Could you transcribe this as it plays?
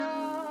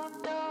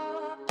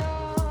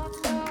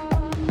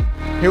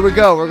Here we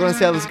go. We're going to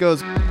see how this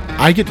goes.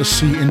 I get to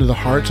see into the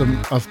hearts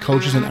of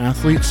coaches and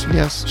athletes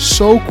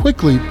so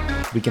quickly.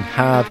 We can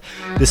have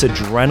this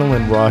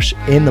adrenaline rush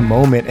in the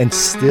moment and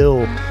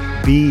still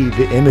be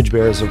the image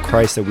bearers of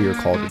Christ that we are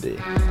called to be.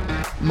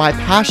 My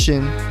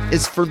passion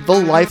is for the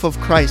life of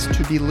Christ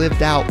to be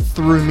lived out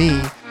through me.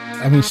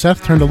 I mean,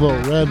 Seth turned a little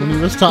red when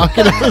he was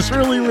talking. It was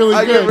really, really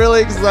I good. get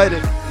really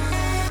excited.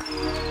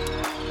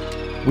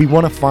 We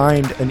want to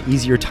find an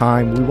easier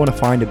time. We want to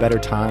find a better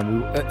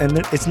time. And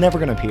it's never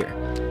going to appear.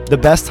 The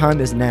best time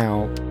is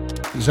now.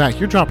 Zach,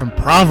 you're dropping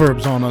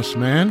proverbs on us,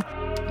 man.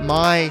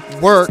 My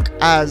work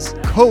as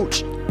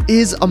coach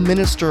is a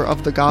minister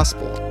of the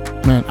gospel.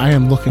 Man, I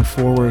am looking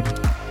forward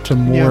to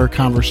more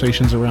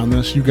conversations around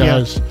this. You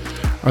guys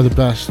are the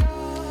best.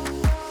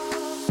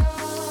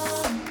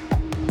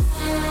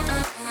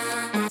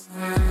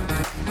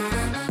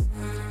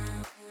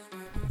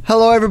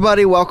 Hello,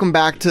 everybody. Welcome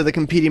back to the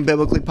Competing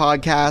Biblically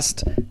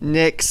podcast.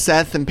 Nick,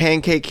 Seth, and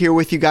Pancake here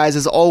with you guys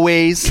as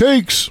always.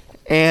 Cakes.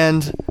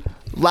 And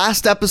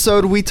last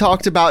episode, we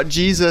talked about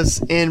Jesus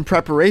in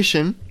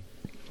preparation.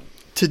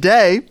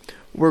 Today,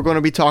 we're going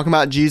to be talking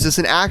about Jesus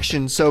in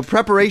action. So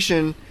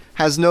preparation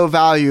has no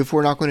value if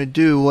we're not going to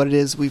do what it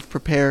is we've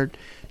prepared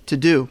to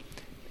do.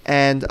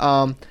 And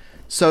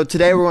so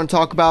today we're going to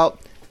talk about,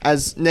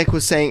 as Nick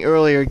was saying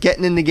earlier,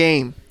 getting in the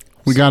game.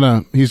 He's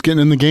getting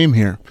in the game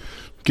here.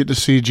 Get to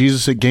see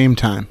Jesus at game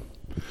time,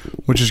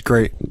 which is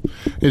great.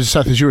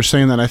 Seth, as you were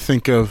saying that, I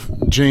think of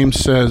James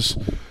says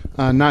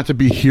not to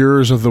be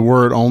hearers of the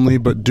word only,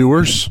 but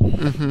doers.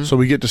 Mm-hmm. So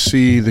we get to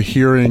see the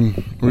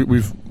hearing.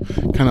 We've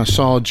kind of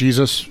saw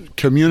Jesus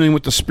communing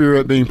with the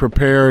Spirit, being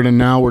prepared, and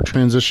now we're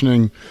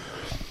transitioning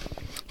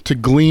to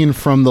glean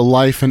from the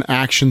life and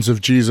actions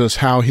of Jesus,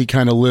 how he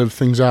kind of lived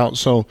things out.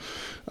 So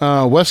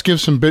Wes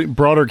gives some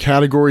broader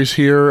categories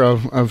here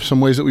of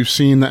some ways that we've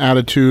seen the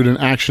attitude and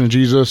action of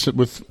Jesus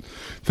with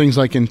things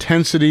like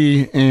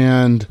intensity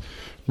and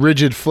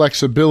rigid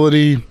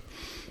flexibility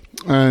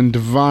and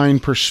divine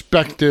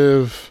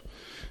perspective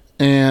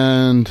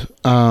and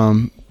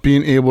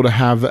being able to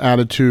have the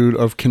attitude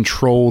of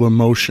controlled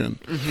emotion.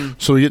 Mm-hmm.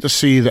 So we get to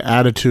see the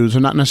attitudes,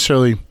 and not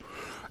necessarily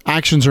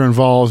actions are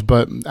involved,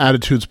 but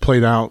attitudes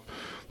played out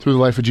through the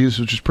life of Jesus,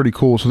 which is pretty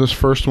cool. So this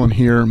first one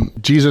here,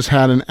 Jesus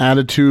had an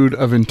attitude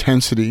of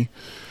intensity.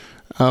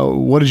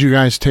 What did you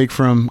guys take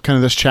from kind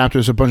of this chapter?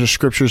 There's a bunch of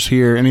scriptures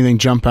here. Anything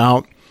jump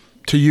out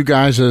to you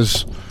guys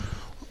as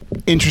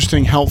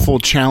interesting, helpful,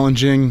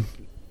 challenging?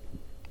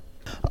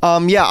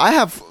 I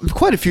have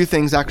quite a few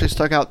things actually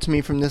stuck out to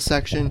me from this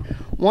section.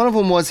 One of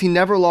them was he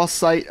never lost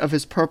sight of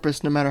his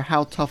purpose no matter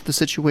how tough the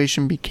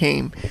situation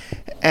became.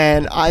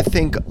 And I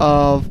think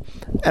of,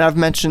 and I've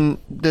mentioned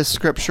this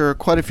scripture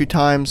quite a few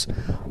times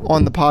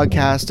on the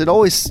podcast, it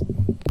always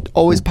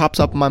pops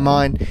up in my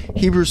mind,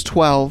 Hebrews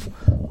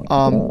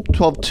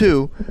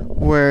 12:2,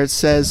 where it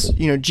says,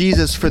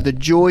 Jesus, for the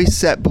joy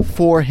set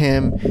before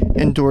him,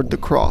 endured the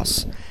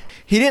cross.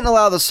 He didn't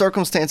allow the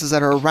circumstances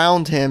that are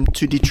around him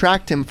to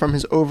detract him from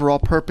his overall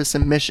purpose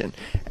and mission.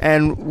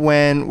 And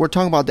when we're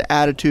talking about the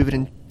attitude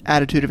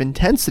of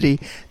intensity,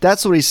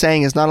 that's what he's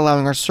saying, is not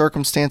allowing our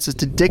circumstances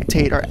to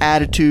dictate our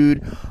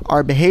attitude,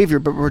 our behavior,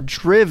 but we're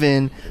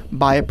driven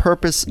by a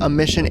purpose, a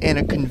mission, and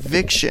a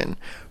conviction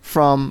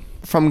from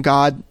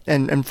God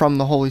and from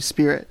the Holy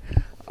Spirit.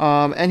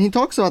 And he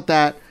talks about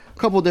that a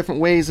couple of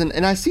different ways.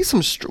 And I see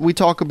we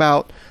talk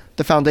about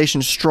the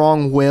foundation,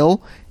 strong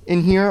will,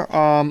 in here.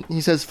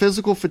 He says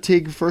physical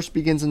fatigue first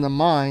begins in the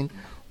mind.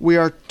 We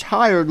are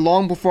tired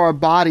long before our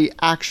body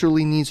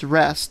actually needs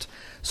rest.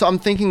 So I'm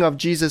thinking of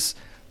Jesus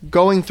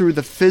going through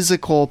the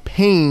physical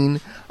pain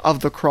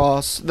of the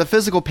cross, the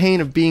physical pain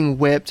of being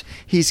whipped.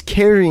 He's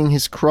carrying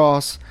his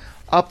cross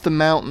up the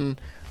mountain.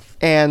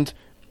 And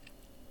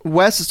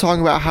Wes is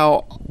talking about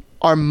how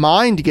our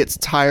mind gets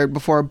tired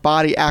before our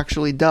body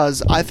actually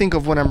does. I think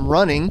of when I'm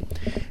running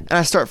and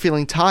I start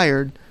feeling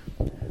tired,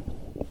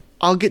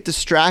 I'll get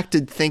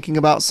distracted thinking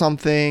about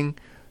something,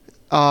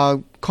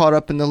 caught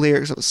up in the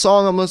lyrics of a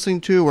song I'm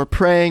listening to, or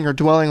praying, or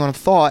dwelling on a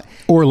thought.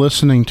 Or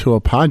listening to a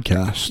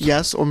podcast.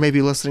 Yes, or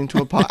maybe listening to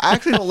a podcast. I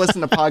actually don't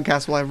listen to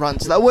podcasts while I run,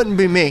 so that wouldn't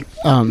be me.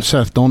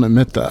 Seth, don't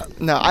admit that.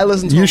 No, I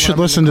listen to You should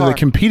listen to the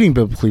Competing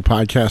Biblically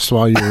podcast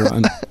while you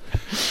run.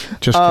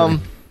 Just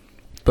kidding.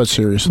 But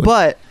seriously.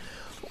 But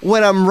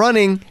when I'm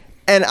running,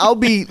 and I'll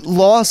be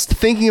lost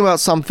thinking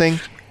about something,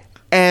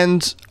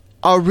 and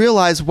I'll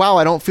realize, wow,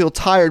 I don't feel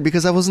tired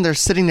because I wasn't there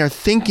sitting there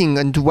thinking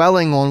and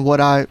dwelling on what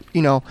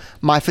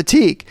my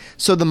fatigue.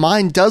 So the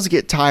mind does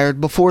get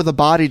tired before the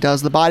body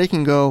does. The body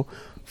can go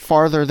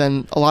farther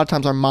than a lot of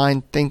times our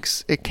mind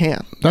thinks it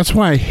can. That's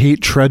why I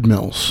hate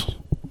treadmills.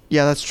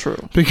 Yeah, that's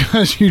true.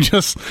 Because you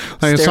just,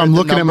 so I'm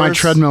looking at my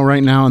treadmill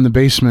right now in the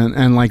basement,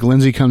 and like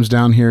Lindsay comes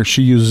down here,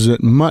 she uses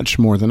it much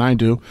more than I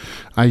do.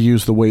 I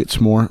use the weights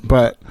more,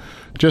 but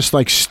just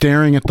like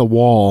staring at the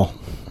wall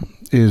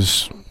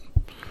is...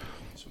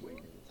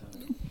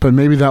 But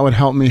maybe that would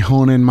help me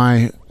hone in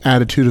my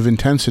attitude of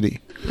intensity,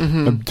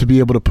 to be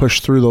able to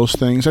push through those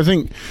things. I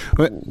think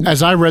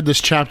as I read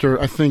this chapter,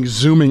 I think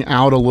zooming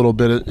out a little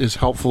bit is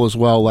helpful as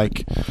well.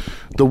 Like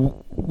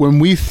when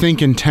we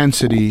think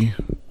intensity,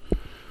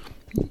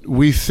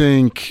 we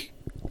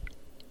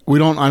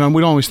don't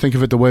always think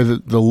of it the way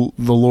that the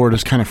Lord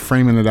is kind of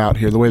framing it out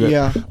here, the way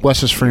that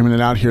Wes is framing it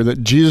out here,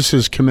 that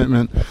Jesus'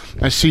 commitment,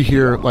 I see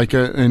here, like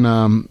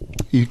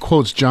he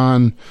quotes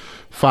John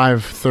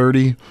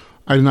 5:30,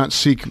 I do not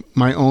seek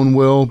my own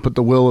will, but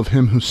the will of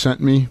him who sent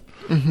me.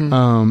 Mm-hmm.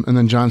 And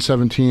then John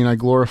 17, I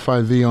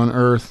glorify thee on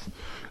earth,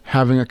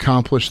 having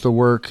accomplished the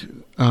work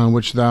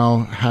which thou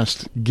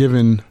hast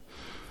given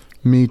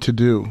me to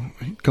do.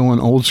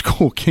 Going old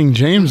school King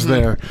James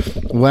there.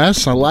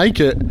 Wes, I like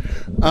it.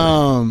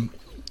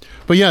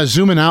 But yeah,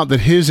 zooming out,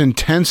 that his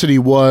intensity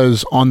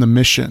was on the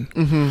mission.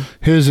 Mm-hmm.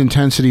 His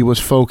intensity was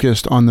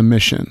focused on the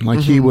mission.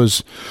 Like he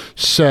was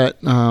set,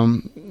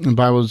 the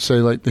Bible would say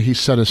like that he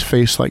set his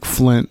face like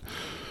flint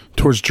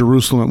towards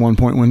Jerusalem at one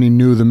point when he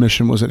knew the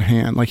mission was at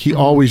hand. Like he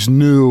always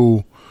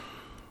knew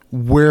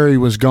where he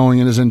was going,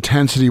 and his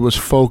intensity was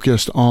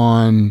focused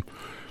on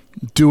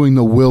doing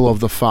the will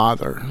of the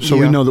Father. So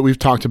we know that we've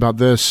talked about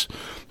this.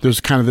 There's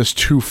kind of this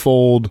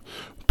twofold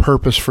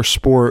purpose for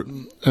sport,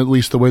 at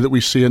least the way that we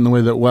see it and the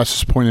way that Wes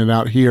has pointed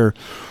out here.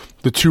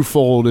 The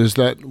twofold is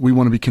that we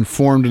want to be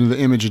conformed into the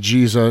image of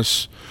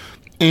Jesus,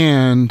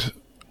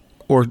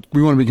 or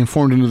we want to be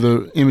conformed into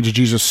the image of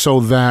Jesus so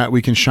that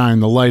we can shine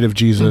the light of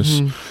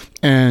Jesus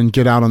and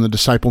get out on the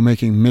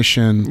disciple-making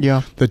mission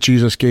that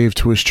Jesus gave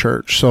to his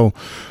church. So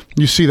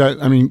you see that,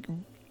 I mean,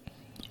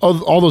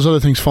 all those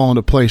other things fall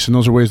into place, and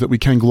those are ways that we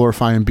can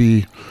glorify and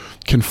be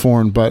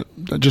conformed. But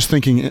just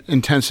thinking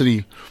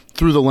intensity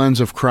through the lens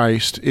of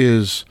Christ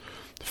is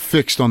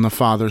fixed on the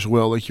Father's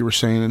will, like you were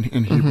saying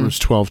in Hebrews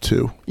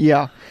 12:2.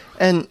 Yeah,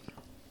 and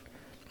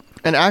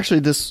actually,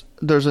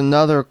 there's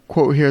another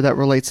quote here that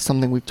relates to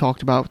something we've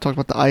talked about. We talked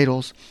about the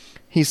idols.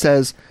 He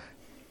says,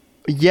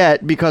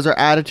 "Yet, because our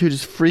attitude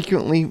is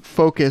frequently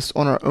focused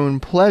on our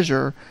own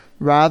pleasure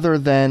rather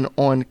than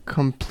on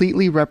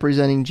completely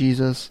representing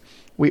Jesus,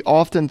 we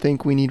often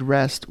think we need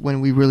rest when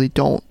we really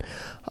don't."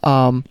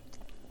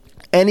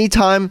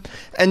 Anytime,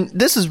 and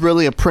this is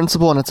really a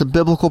principle, and it's a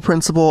biblical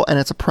principle, and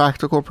it's a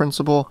practical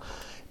principle.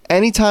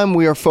 Anytime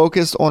we are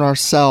focused on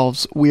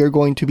ourselves, we are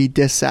going to be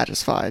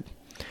dissatisfied.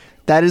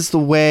 That is the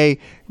way.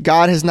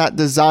 God has not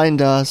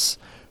designed us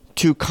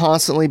to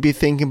constantly be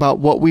thinking about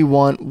what we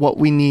want, what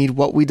we need,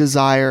 what we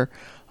desire.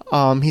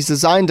 He's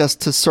designed us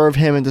to serve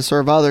him and to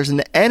serve others, and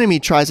the enemy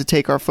tries to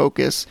take our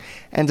focus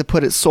and to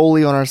put it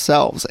solely on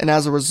ourselves. And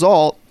as a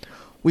result,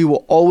 we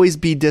will always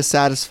be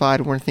dissatisfied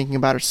when we're thinking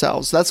about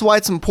ourselves. That's why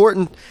it's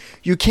important.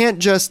 You can't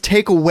just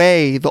take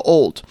away the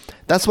old.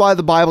 That's why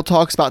the Bible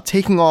talks about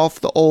taking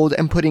off the old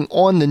and putting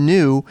on the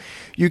new.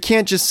 You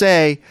can't just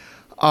say,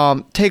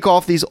 take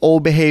off these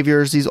old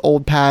behaviors, these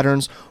old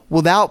patterns,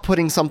 without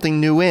putting something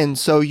new in.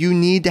 So you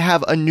need to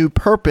have a new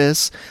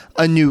purpose,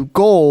 a new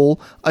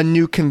goal, a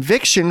new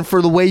conviction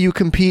for the way you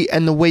compete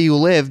and the way you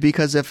live.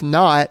 Because if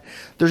not,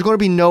 there's going to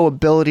be no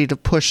ability to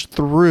push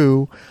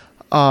through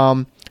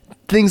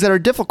things that are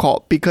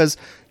difficult, because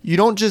you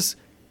don't just,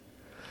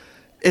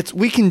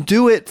 we can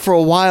do it for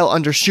a while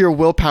under sheer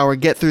willpower,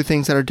 get through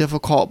things that are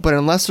difficult, but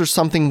unless there's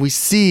something we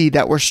see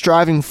that we're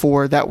striving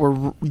for, that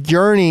we're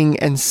yearning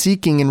and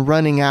seeking and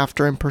running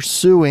after and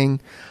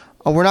pursuing,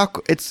 we're not,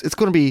 it's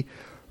going to be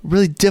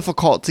really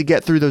difficult to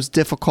get through those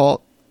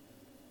difficult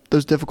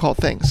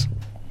things.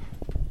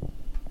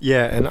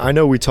 Yeah, and I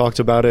know we talked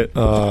about it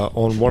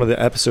on one of the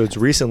episodes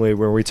recently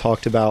where we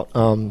talked about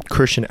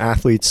Christian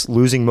athletes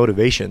losing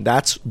motivation.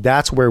 That's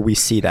where we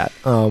see that,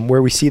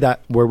 where we see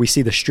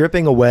the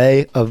stripping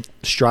away of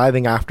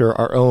striving after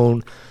our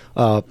own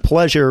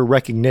pleasure,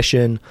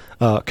 recognition,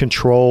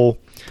 control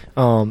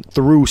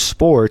through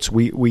sports.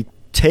 We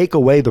take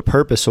away the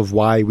purpose of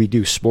why we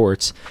do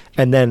sports,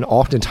 and then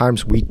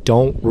oftentimes we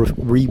don't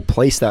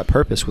replace that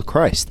purpose with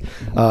Christ,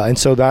 and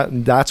so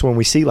that's when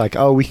we see like,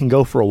 oh, we can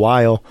go for a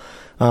while.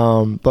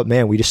 But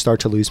man, we just start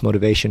to lose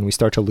motivation. We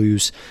start to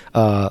lose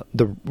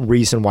the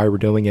reason why we're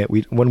doing it.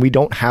 When we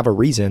don't have a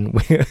reason,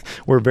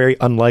 we're very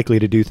unlikely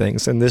to do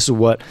things. And this is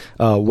what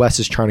Wes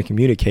is trying to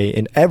communicate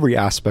in every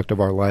aspect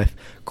of our life.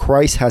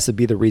 Christ has to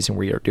be the reason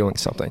we are doing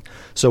something.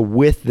 So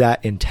with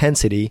that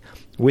intensity,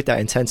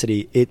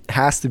 it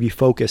has to be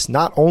focused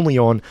not only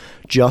on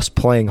just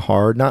playing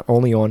hard, not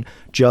only on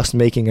just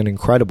making an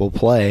incredible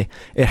play.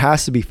 It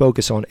has to be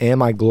focused on,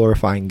 am I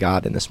glorifying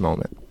God in this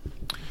moment?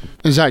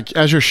 Zach,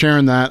 as you're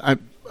sharing that,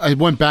 I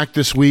went back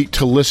this week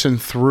to listen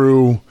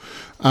through.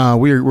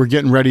 We're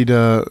getting ready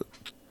to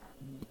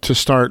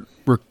start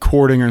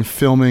recording and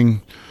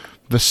filming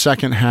the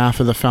second half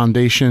of the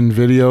Foundation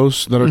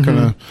videos that are going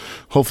to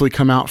hopefully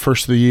come out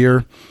first of the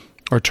year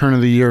or turn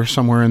of the year,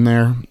 somewhere in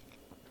there.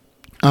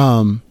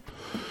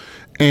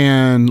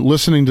 And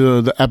listening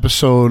to the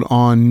episode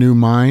on New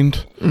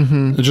Mind,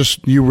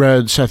 Seth, you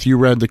read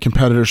the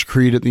Competitor's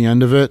Creed at the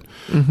end of it.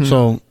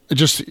 So it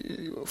just,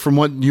 from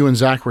what you and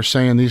Zach were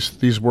saying,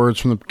 these words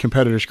from the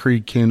Competitor's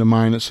Creed came to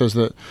mind. It says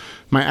that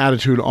my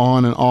attitude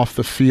on and off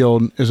the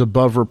field is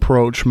above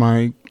reproach,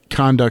 my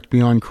conduct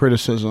beyond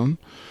criticism.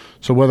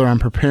 So whether I'm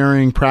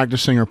preparing,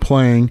 practicing, or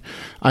playing,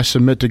 I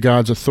submit to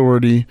God's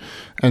authority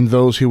and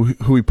those who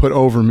He put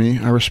over me.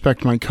 I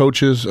respect my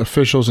coaches,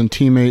 officials, and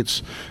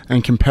teammates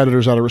and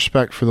competitors out of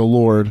respect for the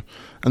Lord.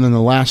 And then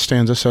the last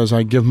stanza says,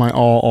 I give my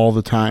all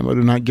the time. I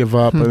do not give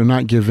up. I do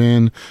not give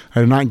in. I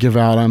do not give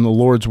out. I'm the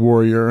Lord's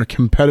warrior, a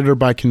competitor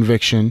by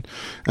conviction,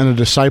 and a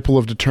disciple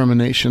of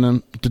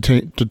determination.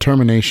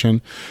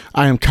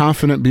 I am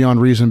confident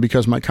beyond reason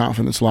because my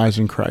confidence lies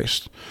in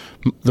Christ.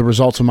 The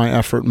results of my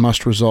effort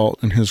must result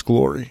in His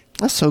glory.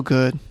 That's so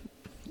good.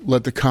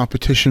 Let the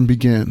competition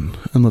begin,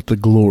 and let the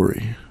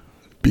glory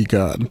be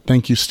God.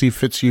 Thank you, Steve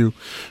Fitzhugh,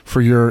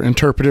 for your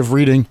interpretive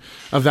reading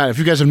of that. If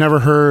you guys have never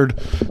heard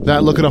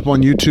that, look it up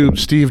on YouTube.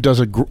 Steve does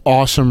an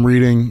awesome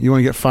reading. You want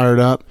to get fired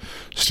up?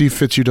 Steve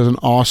Fitzhugh does an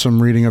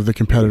awesome reading of the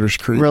Competitor's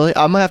Creed. Really?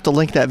 I'm going to have to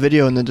link that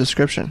video in the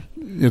description.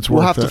 It's worth it.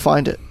 We'll have to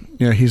find it.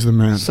 Yeah, he's the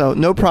man. So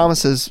no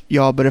promises,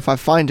 y'all, but if I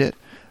find it,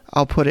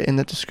 I'll put it in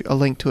a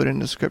link to it in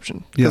the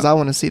description because I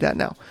want to see that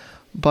now.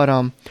 But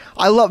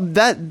I love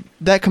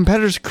that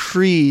Competitor's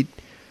Creed.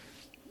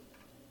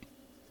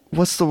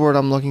 What's the word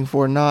I'm looking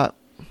for? Not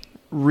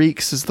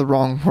reeks is the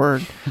wrong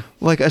word.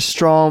 Like a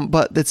strong,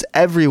 but it's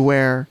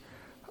everywhere.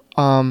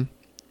 About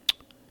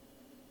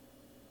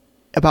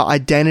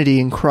identity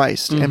in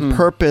Christ and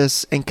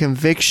purpose and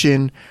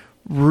conviction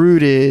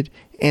rooted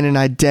in an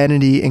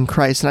identity in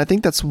Christ. And I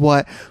think that's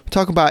what we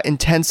talk about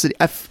intensity.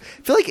 I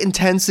feel like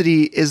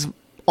intensity is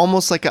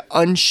almost like an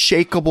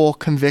unshakable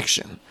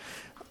conviction.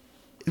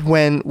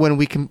 When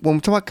we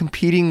talk about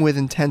competing with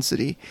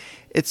intensity,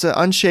 it's an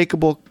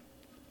unshakable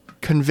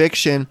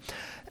conviction.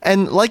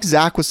 And like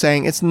Zach was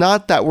saying, it's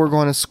not that we're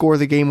going to score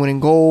the game-winning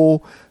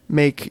goal,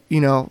 make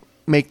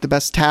the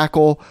best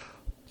tackle,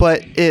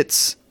 but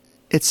it's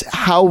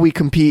how we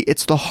compete.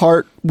 It's the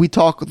heart. We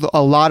talk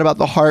a lot about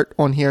the heart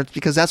on here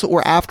because that's what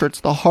we're after.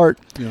 It's the heart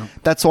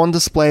that's on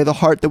display, the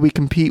heart that we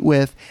compete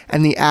with,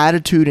 and the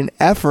attitude and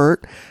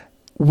effort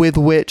with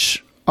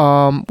which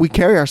we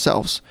carry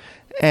ourselves.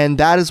 And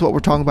that is what we're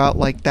talking about,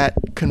 like that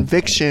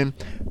conviction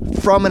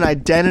from an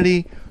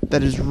identity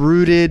that is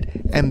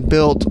rooted and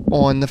built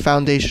on the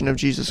foundation of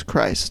Jesus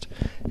Christ.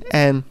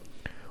 And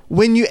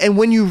when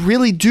you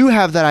really do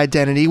have that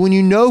identity, when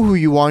you know who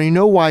you are, you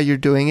know why you're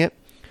doing it,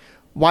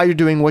 why you're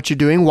doing what you're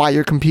doing, why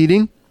you're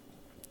competing,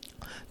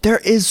 there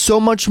is so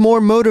much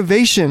more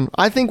motivation.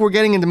 I think we're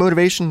getting into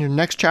motivation in the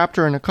next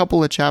chapter and a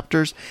couple of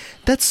chapters.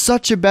 That's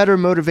such a better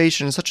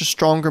motivation, such a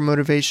stronger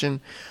motivation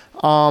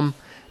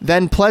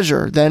than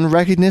pleasure, than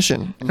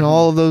recognition, and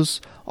all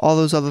those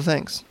other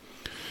things.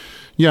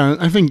 Yeah,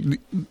 I think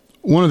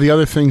one of the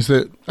other things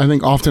that I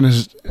think often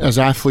as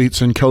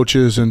athletes and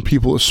coaches and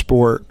people of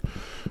sport,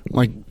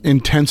 like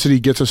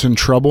intensity gets us in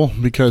trouble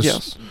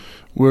because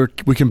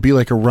we can be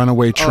like a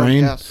runaway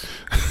train.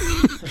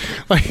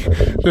 Oh,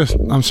 yes.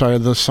 I'm sorry,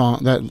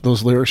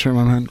 those lyrics are in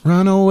my mind.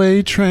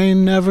 Runaway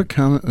train never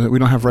come. We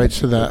don't have rights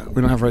to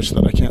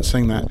that. I can't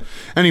sing that.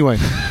 Anyway,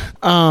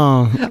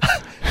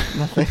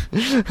 Nothing.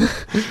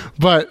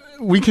 But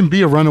we can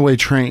be a runaway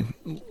train.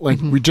 Like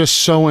we're just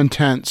so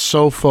intense,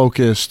 so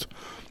focused,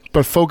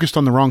 but focused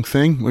on the wrong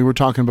thing. We were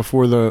talking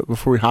before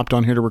we hopped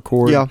on here to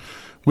record. Yeah.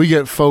 We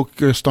get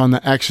focused on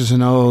the X's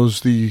and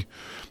O's, the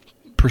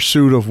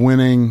pursuit of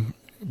winning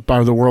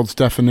by the world's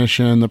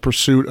definition, the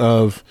pursuit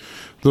of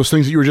those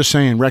things that you were just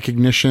saying,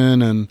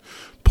 recognition and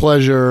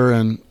pleasure,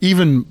 and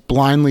even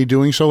blindly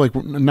doing so. Like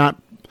we're not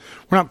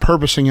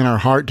purposing in our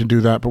heart to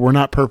do that, but we're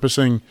not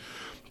purposing.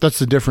 That's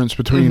the difference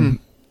between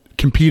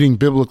competing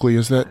biblically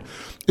is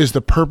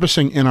the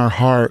purposing in our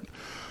heart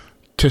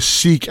to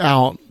seek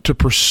out, to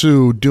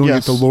pursue doing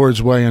it the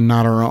Lord's way and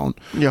not our own.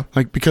 Yeah.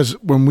 Like, because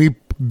when we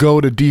go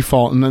to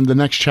default, and then the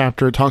next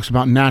chapter, it talks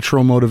about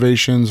natural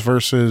motivations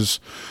versus,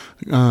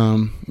 I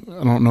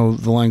don't know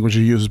the language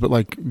he uses, but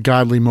like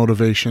godly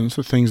motivations,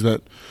 the things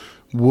that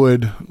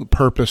would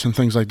purpose and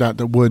things like that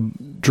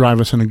would drive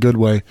us in a good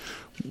way.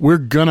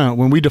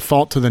 When we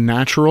default to the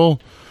natural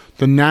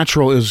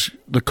is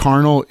the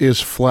carnal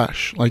is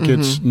flesh. Like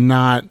it's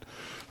not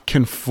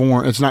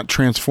conformed. It's not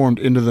transformed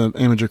into the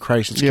image of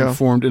Christ. It's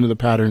conformed into the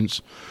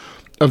patterns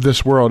of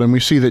this world. And we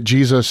see that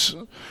Jesus,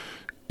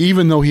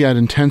 even though he had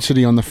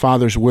intensity on the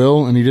Father's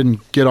will and he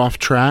didn't get off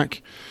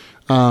track,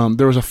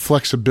 there was a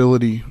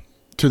flexibility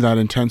to that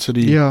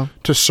intensity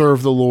to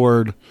serve the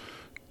Lord,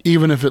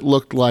 even if it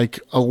looked like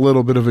a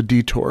little bit of a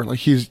detour.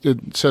 Like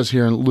it says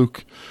here in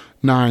Luke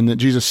 9 that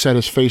Jesus set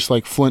his face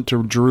like flint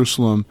to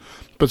Jerusalem,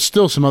 but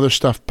still some other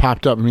stuff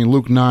popped up. I mean,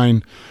 Luke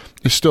 9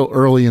 is still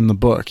early in the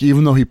book.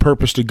 Even though he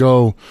purposed to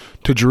go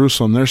to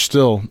Jerusalem, there's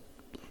still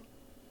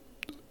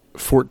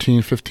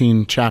 14,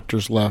 15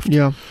 chapters left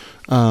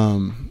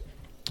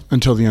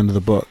until the end of the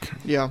book.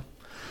 Yeah.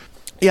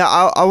 Yeah,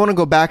 I want to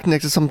go back,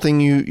 Nick, to something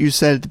you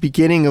said at the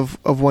beginning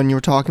of when you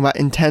were talking about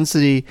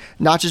intensity,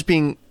 not just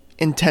being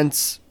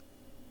intense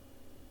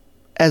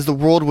as the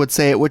world would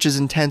say it, which is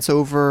intense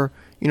over,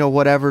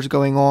 whatever's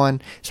going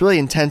on. It's really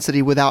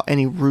intensity without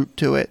any root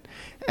to it.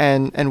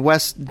 And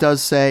Wes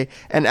does say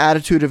an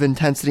attitude of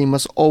intensity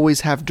must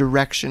always have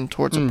direction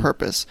towards a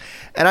purpose.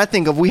 And I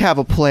think we have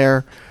a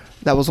player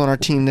that was on our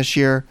team this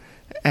year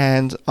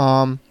and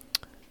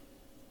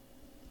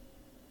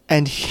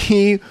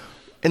he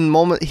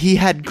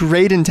had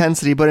great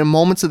intensity, but in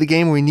moments of the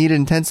game where he needed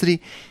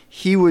intensity,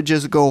 he would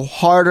just go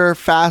harder,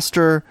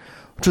 faster,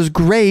 which was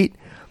great,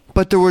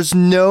 but there was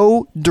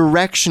no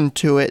direction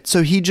to it.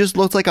 So he just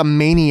looked like a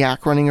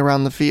maniac running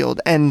around the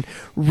field, and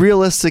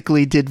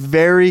realistically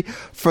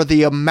for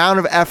the amount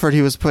of effort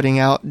he was putting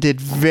out, did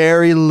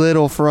very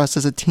little for us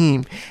as a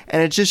team.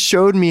 And it just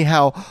showed me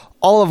how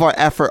all of our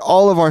effort,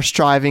 all of our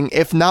striving,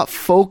 if not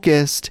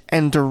focused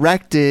and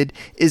directed,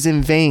 is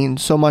in vain,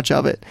 so much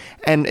of it.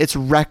 And it's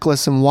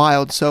reckless and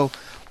wild. So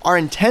our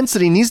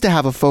intensity needs to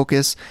have a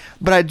focus.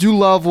 But I do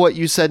love what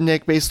you said,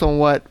 Nick, based on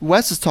what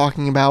Wes is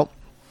talking about.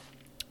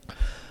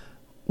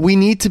 We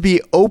need to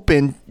be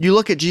open. You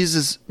look at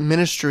Jesus'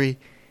 ministry,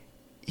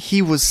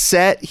 he was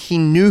set, he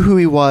knew who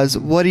he was,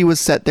 what he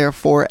was set there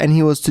for, and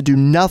he was to do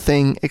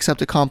nothing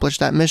except accomplish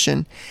that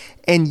mission.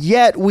 And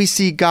yet we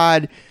see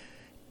God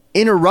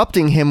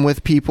interrupting him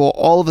with people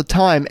all the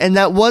time, and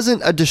that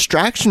wasn't a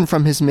distraction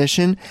from his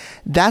mission.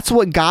 That's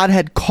what God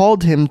had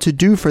called him to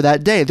do for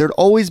that day. There'd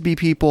always be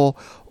people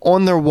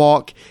on their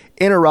walk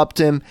interrupt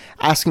him,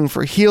 asking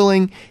for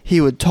healing. He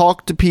would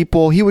talk to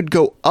people. He would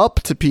go up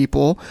to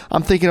people.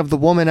 I'm thinking of the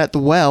woman at the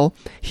well.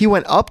 He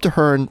went up to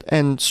her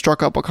and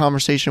struck up a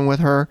conversation with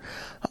her.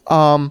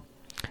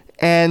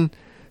 And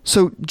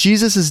so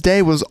Jesus'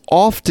 day was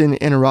often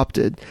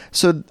interrupted.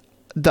 So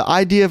the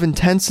idea of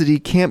intensity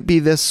can't be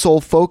this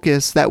sole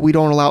focus that we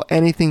don't allow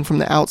anything from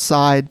the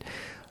outside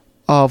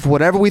of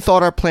whatever we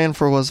thought our plan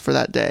was for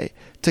that day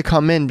to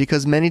come in,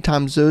 because many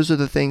times those are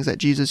the things that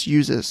Jesus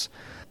uses.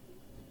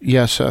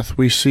 Yes, Seth.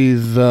 We see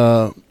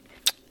the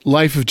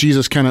life of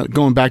Jesus kind of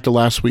going back to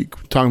last week,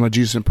 talking about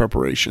Jesus in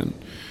preparation.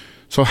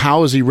 So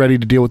how is he ready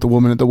to deal with the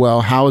woman at the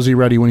well? How is he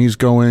ready when he's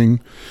going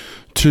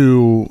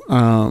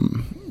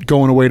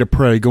away to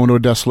pray, going to a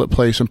desolate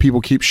place, and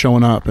people keep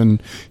showing up,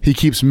 and he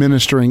keeps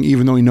ministering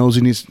even though he knows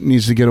he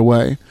needs to get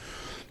away?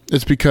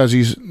 It's because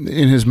he's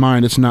in his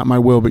mind, it's not my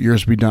will, but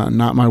yours be done.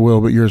 Not my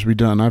will, but yours be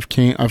done.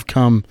 I've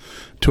come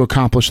to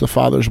accomplish the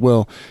Father's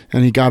will.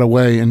 And he got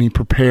away, and he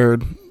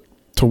prepared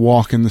to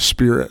walk in the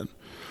Spirit.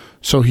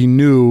 So he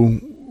knew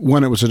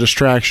when it was a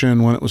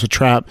distraction, when it was a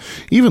trap.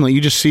 Even like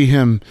you just see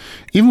him,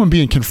 even when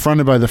being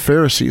confronted by the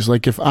Pharisees,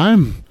 like if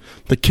I'm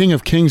the King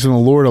of Kings and the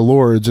Lord of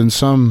Lords, and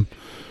some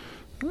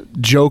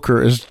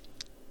joker is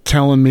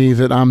telling me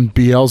that I'm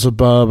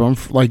Beelzebub, I'm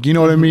like, you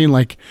know what I mean?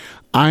 Like,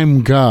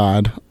 I'm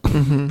God.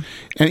 Mm-hmm.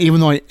 And even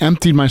though I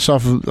emptied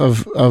myself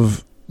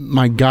of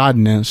my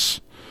godness,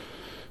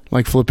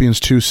 like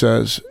Philippians 2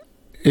 says,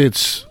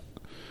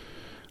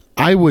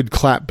 I would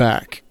clap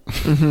back.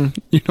 Mm-hmm.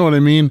 You know what I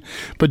mean?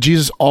 But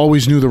Jesus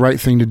always knew the right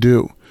thing to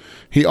do.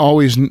 He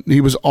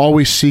was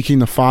always seeking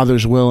the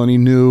Father's will, and he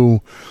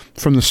knew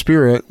from the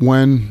Spirit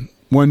when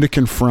to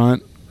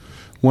confront,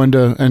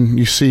 and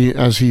you see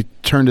as he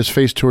turned his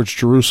face towards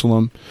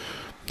Jerusalem,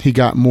 he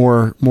got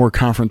more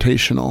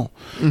confrontational.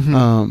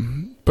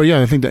 Mm-hmm. But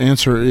yeah, I think the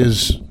answer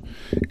is,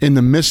 in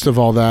the midst of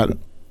all that,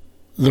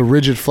 the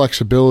rigid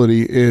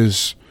flexibility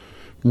is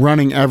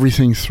running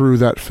everything through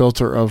that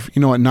filter of,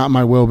 you know what, not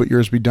my will, but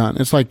yours be done.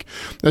 It's like,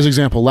 as an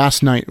example,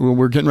 last night,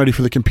 we're getting ready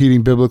for the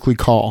Competing Biblically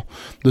call,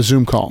 the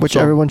Zoom call. Which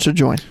everyone should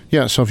join.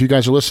 Yeah, so if you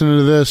guys are listening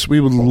to this, we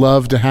would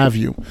love to have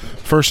you.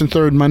 First and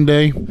third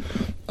Monday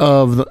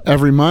of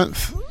every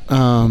month.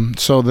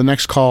 So the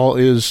next call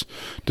is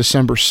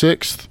December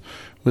 6th.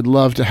 We'd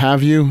love to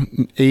have you,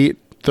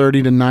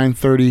 8:30 to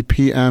 9:30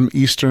 p.m.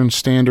 Eastern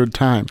Standard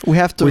Time. We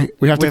have to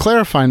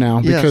clarify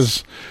now,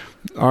 because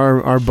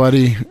our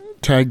buddy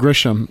Tag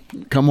Grisham,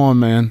 come on,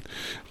 man,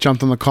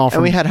 jumped on the call from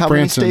And we had how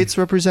Branson. many states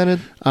represented?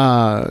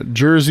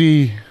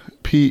 Jersey,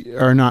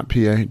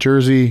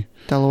 Jersey,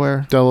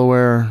 Delaware,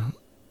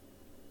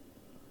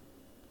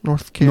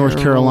 North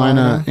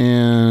Carolina,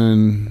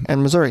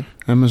 and Missouri.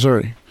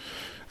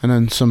 And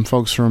then some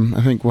folks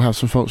I think we'll have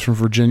some folks from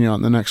Virginia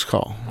on the next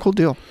call. Cool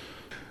deal.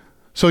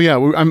 So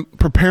yeah, I'm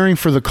preparing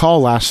for the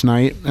call last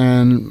night,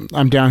 and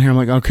I'm down here. I'm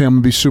like, okay, I'm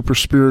gonna be super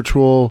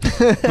spiritual.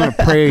 I'm gonna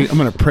pray. I'm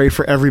gonna pray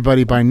for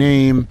everybody by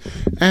name,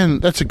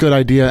 and that's a good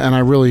idea. And I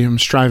really am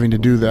striving to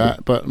do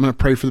that. But I'm gonna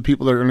pray for the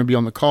people that are gonna be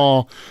on the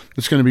call.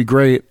 It's gonna be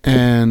great.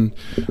 And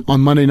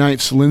on Monday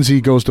nights, Lindsay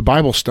goes to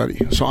Bible study,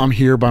 so I'm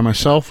here by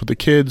myself with the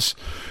kids.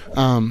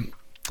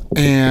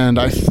 And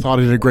I thought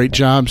I did a great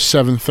job.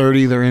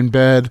 7:30, they're in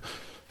bed.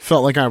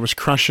 Felt like I was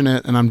crushing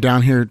it, and I'm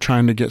down here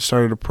trying to get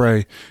started to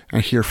pray, and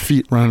I hear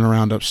feet running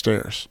around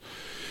upstairs.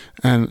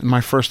 And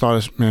my first thought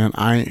is, man,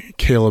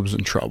 Caleb's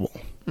in trouble.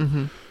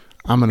 Mm-hmm.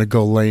 I'm going to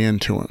go lay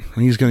into him,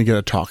 and he's going to get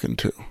a talking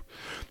to.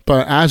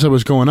 But as I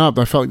was going up,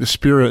 I felt like the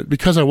Spirit,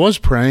 because I was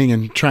praying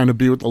and trying to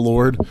be with the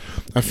Lord,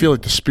 I feel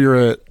like the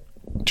Spirit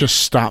just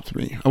stopped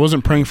me. I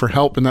wasn't praying for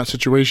help in that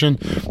situation,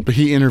 but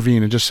he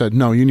intervened and just said,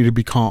 no, you need to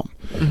be calm.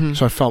 Mm-hmm.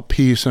 So I felt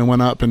peace, and I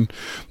went up and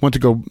went to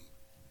go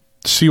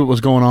see what was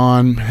going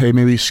on. Hey,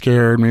 maybe he's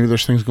scared, maybe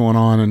there's things going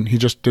on, and he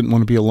just didn't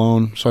want to be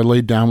alone. So I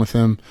laid down with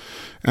him,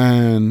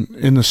 and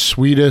in the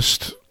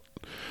sweetest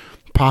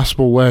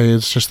possible way.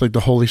 It's just like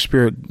the Holy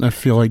Spirit, I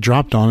feel like,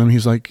 dropped on him.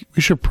 He's like,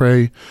 we should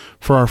pray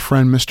for our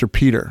friend Mr.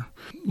 Peter.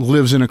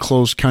 Lives in a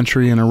closed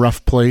country in a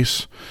rough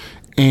place.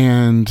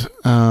 And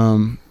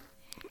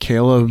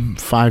Caleb,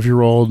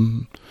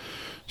 5-year-old,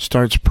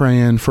 starts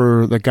praying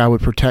for that God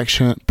would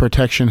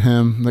protection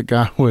him, that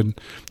God would,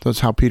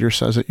 that's how Peter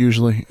says it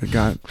usually,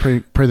 God,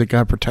 pray that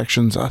God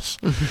protections us.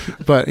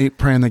 But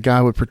praying that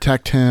God would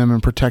protect him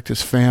and protect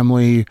his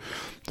family,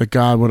 that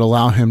God would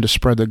allow him to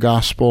spread the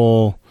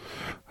gospel.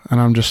 And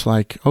I'm just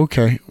like,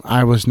 okay,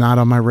 I was not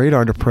on my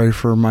radar to pray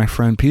for my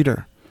friend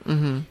Peter.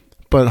 Mm-hmm.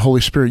 But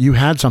Holy Spirit, you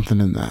had something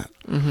in that.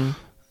 Mm-hmm.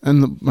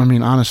 And I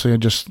mean, honestly,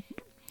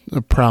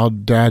 a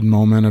proud dad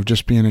moment of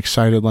just being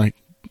excited, like,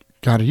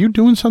 God, are you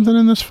doing something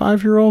in this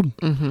 5-year-old?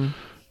 Mm-hmm.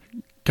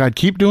 God,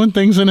 keep doing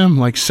things in him,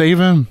 like save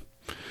him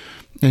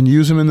and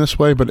use him in this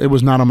way. But it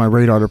was not on my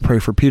radar to pray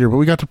for Peter. But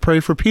we got to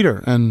pray for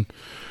Peter. And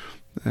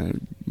a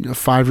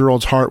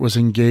 5-year-old's heart was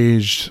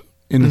engaged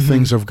in the mm-hmm.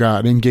 things of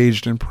God,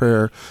 engaged in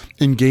prayer,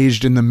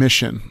 engaged in the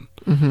mission.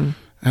 Mm-hmm.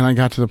 And I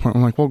got to the point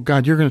where I'm like, well,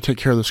 God, you're going to take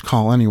care of this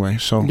call anyway.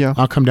 So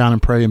I'll come down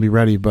and pray and be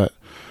ready. But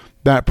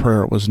that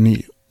prayer was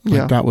neat.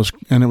 Like that was,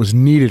 and it was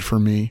needed for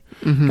me,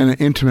 mm-hmm. and an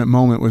intimate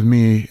moment with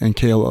me and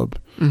Caleb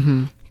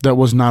mm-hmm. that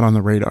was not on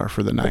the radar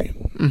for the night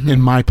mm-hmm.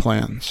 in my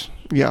plans.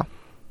 Yeah.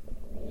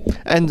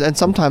 And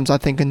sometimes I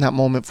think in that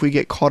moment, if we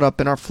get caught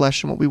up in our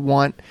flesh and what we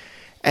want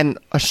and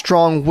a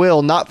strong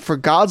will, not for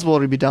God's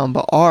will to be done,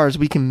 but ours,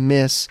 we can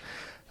miss,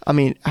 I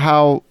mean,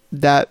 how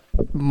that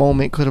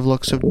moment could have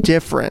looked so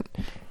different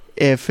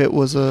if it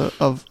was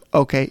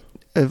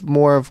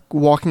more of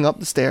walking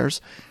up the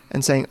stairs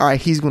and saying, all right,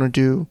 he's going to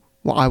do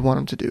what I want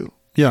him to do.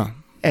 Yeah.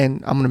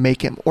 And I'm going to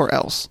make him, or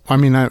else. I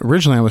mean,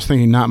 originally I was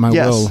thinking not my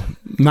will,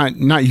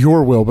 not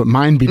your will, but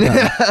mine be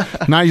done.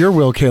 Not your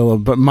will,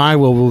 Caleb, but my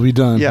will be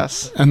done.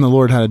 Yes. And the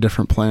Lord had a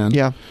different plan.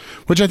 Yeah.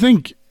 Which I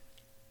think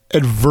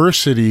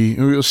adversity,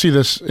 we'll see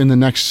this in the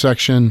next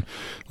section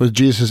with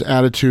Jesus'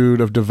 attitude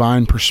of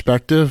divine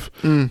perspective.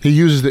 He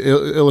uses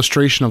the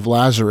illustration of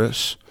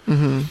Lazarus.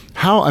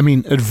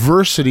 Mm-hmm.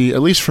 Adversity,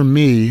 at least for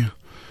me,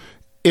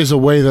 is a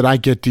way that I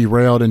get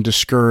derailed and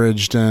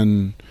discouraged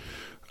and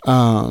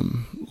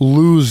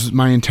lose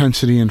my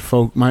intensity and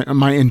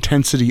my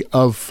intensity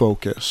of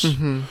focus.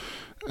 Mm-hmm.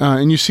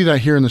 And you see that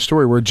here in the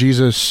story where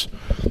Jesus,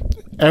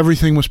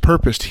 everything was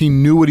purposed. He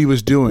knew what he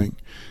was doing.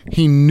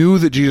 He knew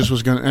that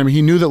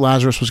he knew that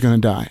Lazarus was going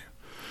to die.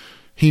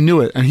 He knew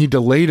it, and he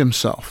delayed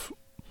himself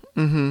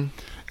mm-hmm.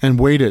 and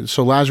waited.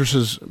 So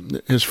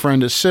his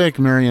friend is sick.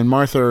 Mary and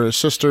Martha are his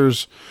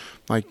sisters.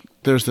 Like,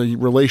 there's the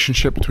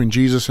relationship between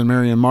Jesus and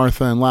Mary and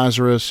Martha and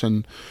Lazarus,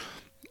 and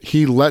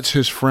he lets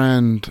his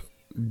friend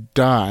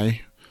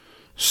die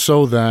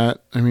so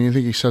that, I think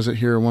he says it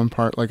here in one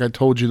part, like, I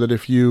told you that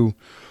if you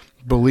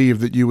believe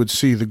that you would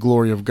see the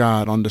glory of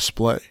God on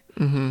display.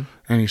 Mm-hmm.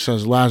 And he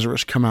says,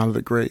 Lazarus, come out of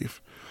the grave.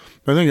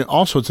 But I think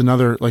also it's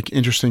another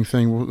interesting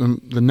thing.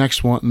 The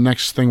next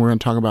thing we're going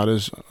to talk about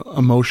is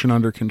emotion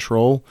under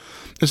control.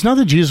 It's not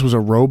that Jesus was a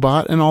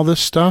robot and all this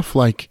stuff,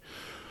 like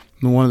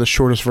one of the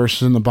shortest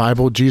verses in the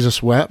Bible,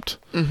 Jesus wept.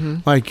 Mm-hmm.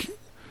 Like,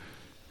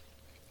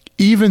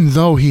 even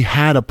though he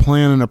had a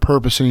plan and a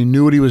purpose and he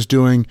knew what he was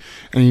doing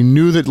and he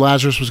knew that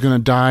Lazarus was going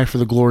to die for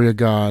the glory of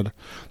God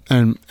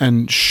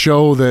and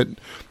show that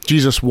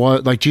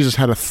Jesus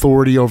had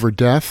authority over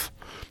death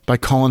by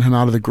calling him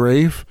out of the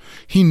grave,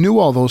 he knew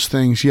all those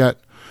things, yet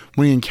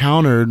when he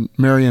encountered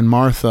Mary and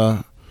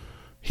Martha,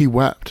 he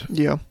wept.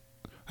 Yeah.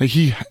 Like,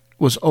 he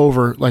was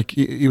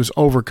he was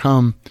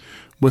overcome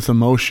with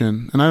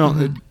emotion. And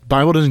the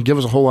Bible doesn't give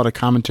us a whole lot of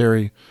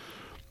commentary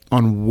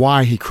on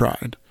why he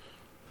cried.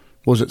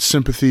 Was it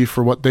sympathy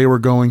for what they were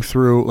going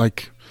through? I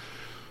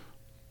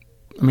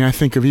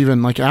think of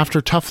even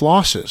after tough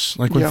losses,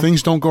 when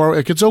things don't go,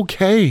 it's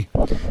okay.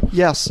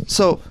 Yes.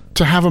 So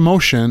to have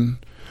emotion,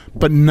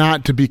 but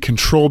not to be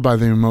controlled by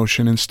the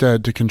emotion,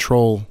 instead to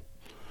control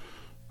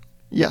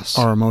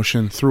our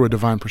emotion through a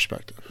divine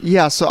perspective.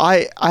 Yeah. So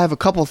I have a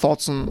couple of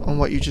thoughts on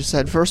what you just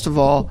said. First of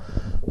all,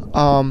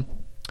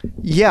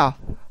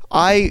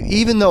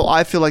 even though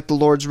I feel like the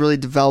Lord's really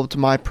developed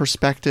my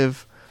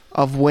perspective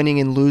of winning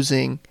and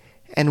losing,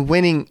 and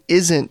winning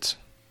isn't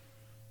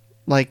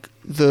like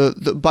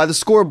by the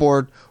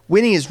scoreboard,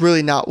 winning is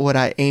really not what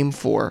I aim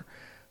for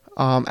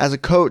as a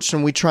coach,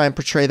 and we try and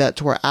portray that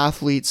to our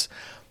athletes,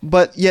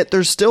 but yet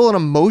there's still an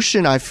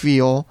emotion I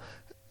feel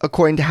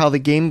according to how the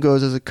game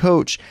goes as a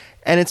coach,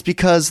 and it's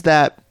because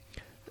that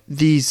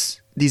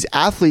these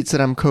athletes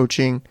that I'm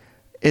coaching,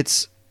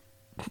 it's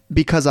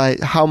because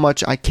how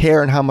much I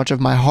care and how much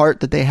of my heart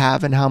that they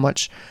have and how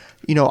much,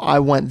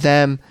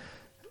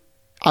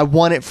 I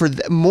want it for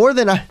them more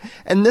than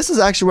and this is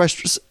actually where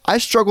I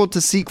struggle to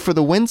seek for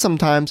the win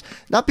sometimes,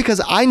 not because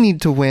I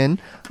need to win.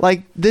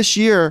 Like this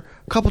year,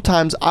 a couple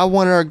times I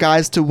wanted our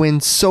guys to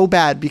win so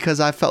bad because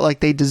I felt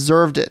like they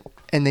deserved it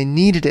and they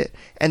needed it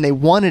and they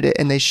wanted it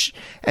and they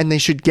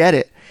should get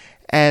it.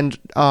 And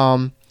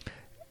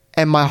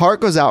my heart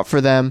goes out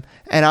for them,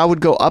 and I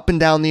would go up and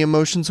down the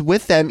emotions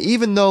with them,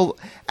 even though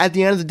at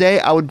the end of the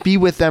day I would be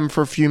with them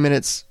for a few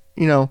minutes,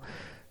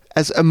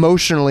 as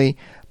emotionally.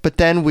 But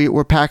then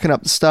we're packing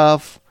up the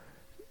stuff.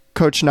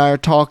 Coach and I are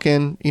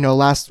talking.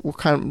 We're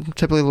kind of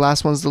typically the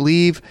last ones to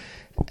leave,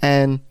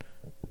 and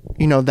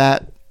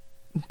that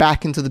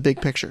back into the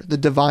big picture, the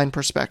divine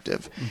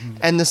perspective. Mm-hmm.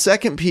 And the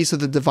second piece of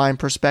the divine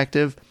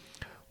perspective,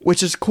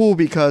 which is cool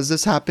because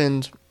this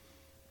happened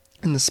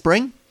in the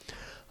spring.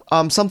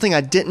 Something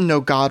I didn't know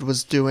God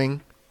was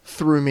doing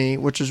through me,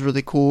 which is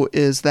really cool,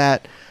 is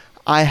that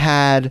I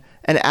had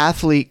an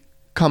athlete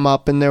come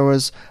up, and there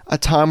was a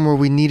time where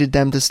we needed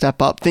them to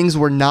step up. Things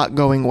were not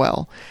going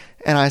well.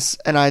 And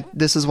I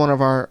this is one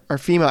of our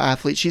female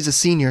athletes. She's a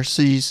senior.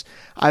 So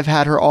I've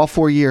had her all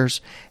 4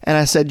 years. And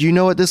I said, you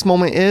know what this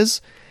moment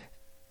is?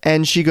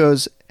 And she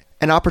goes,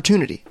 an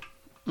opportunity.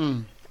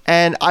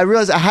 And I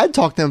realized I had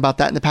talked to them about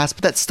that in the past,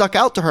 but that stuck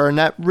out to her. And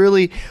that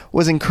really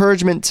was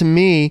encouragement to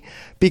me,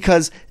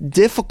 because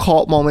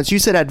difficult moments, you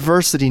said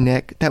adversity,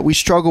 Nick, that we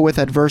struggle with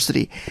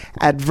adversity.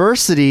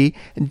 Adversity,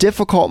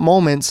 difficult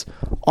moments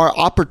are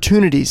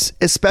opportunities,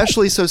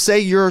 especially. So say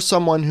you're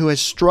someone who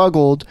has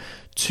struggled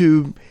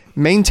to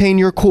maintain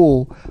your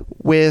cool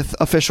with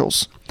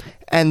officials,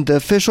 and the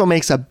official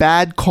makes a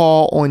bad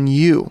call on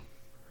you.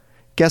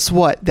 Guess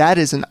what? That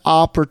is an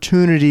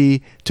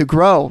opportunity to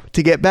grow,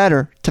 to get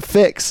better, to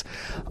fix.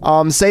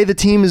 Say the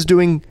team is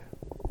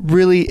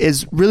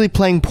really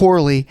playing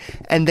poorly,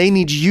 and they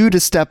need you to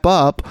step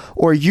up,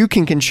 or you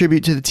can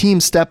contribute to the team,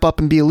 step up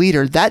and be a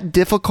leader. That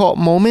difficult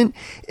moment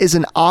is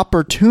an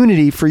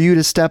opportunity for you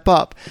to step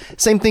up.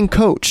 Same thing,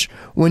 coach.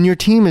 When your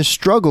team is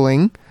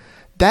struggling,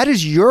 that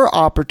is your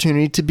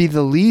opportunity to be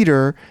the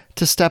leader,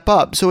 to step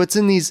up. So it's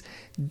in these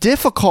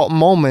difficult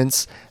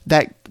moments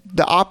that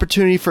the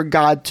opportunity for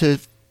God to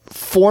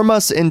form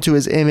us into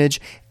his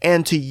image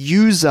and to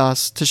use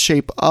us to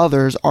shape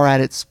others are at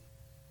its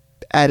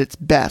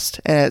best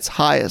and at its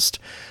highest.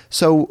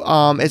 So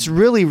it's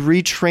really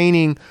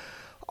retraining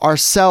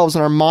ourselves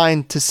and our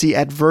mind to see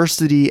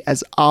adversity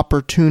as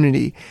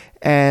opportunity.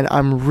 And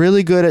I'm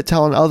really good at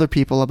telling other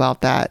people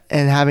about that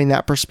and having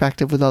that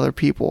perspective with other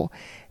people,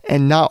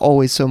 and not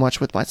always so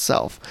much with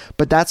myself.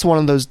 But that's one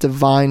of those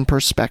divine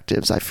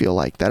perspectives, I feel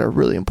like, that are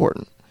really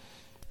important.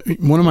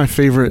 One of my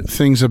favorite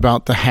things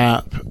about the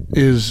HAP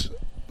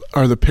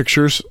are the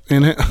pictures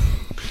in it.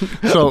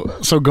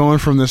 So going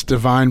from this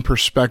divine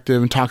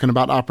perspective and talking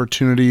about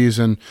opportunities,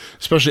 and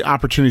especially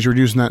opportunities, you're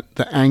using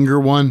the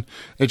anger one.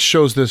 It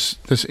shows this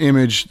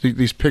image,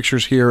 these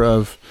pictures here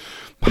of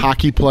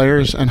hockey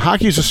players. And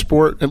hockey is a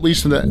sport, at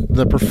least at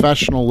the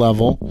professional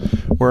level,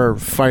 where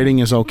fighting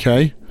is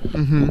okay.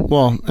 Mm-hmm.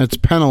 Well, it's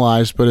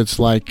penalized, but it's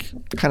like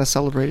kind of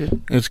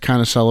celebrated. It's kind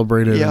of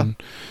celebrated. Yeah. And,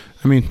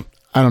 I mean,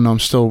 I don't know. I'm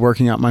still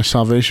working out my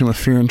salvation with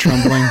fear and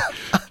trembling,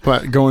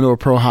 but going to a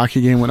pro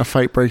hockey game when a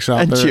fight breaks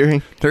out, and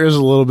cheering, there is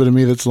a little bit of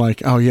me that's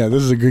like, oh yeah,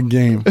 this is a good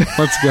game.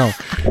 Let's go.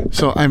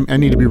 So I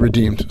need to be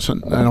redeemed. So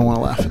I don't want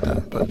to laugh at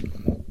that,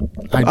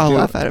 but I'll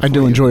laugh at it. I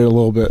do enjoy it a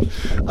little bit.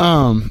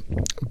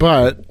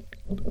 But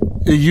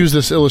you use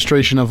this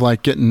illustration of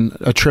like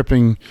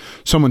getting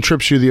someone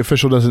trips you, the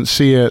official doesn't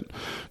see it,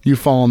 you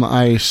fall on the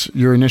ice,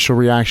 your initial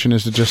reaction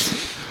is to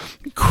just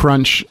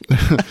crunch.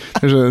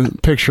 There's a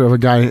picture of a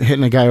guy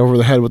hitting a guy over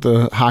the head with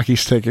a hockey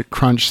stick at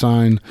crunch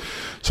sign.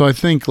 So I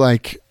think,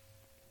 like,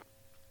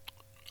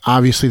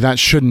 obviously that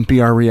shouldn't be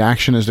our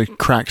reaction, is to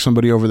crack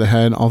somebody over the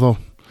head, although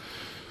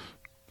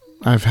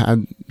I've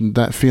had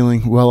that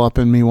feeling well up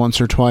in me once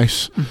or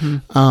twice.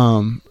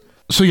 Mm-hmm.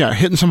 So yeah,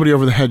 hitting somebody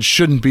over the head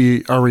shouldn't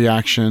be our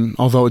reaction,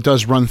 although it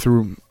does run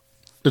through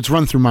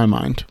my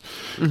mind.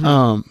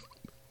 Mm-hmm.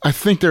 I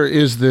think there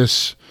is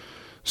this,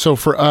 so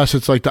for us,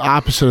 it's like the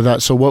opposite of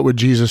that. So what would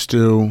Jesus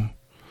do?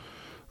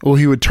 Well,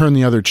 he would turn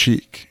the other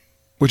cheek,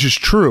 which is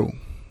true.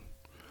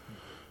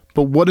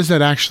 But what does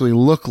that actually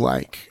look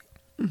like?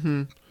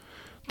 Mm-hmm.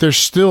 There's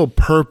still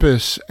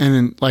purpose,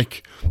 and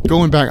like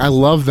going back, I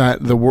love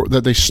that the word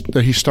that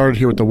he started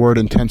here with the word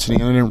intensity,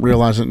 and I didn't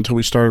realize it until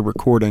we started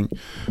recording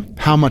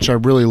how much I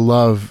really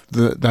love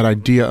that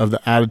idea of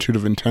the attitude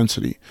of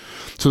intensity.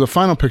 So the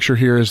final picture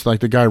here is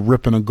like the guy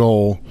ripping a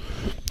goal.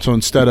 So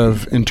instead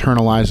of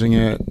internalizing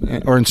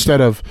it, or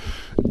instead of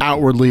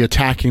outwardly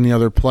attacking the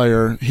other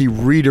player, he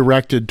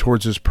redirected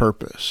towards his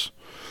purpose.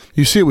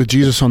 You see it with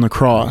Jesus on the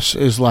cross,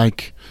 is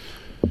like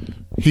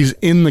he's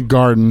in the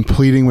garden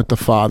pleading with the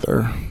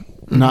Father,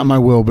 mm-hmm. Not my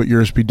will, but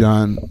yours be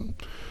done.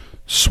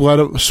 Sweat,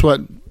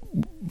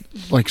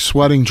 like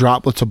sweating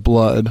droplets of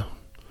blood.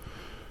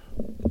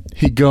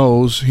 He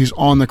goes, he's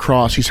on the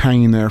cross, he's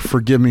hanging there.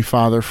 Forgive them,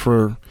 Father,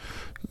 for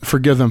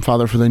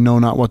they know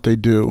not what they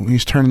do.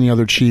 He's turning the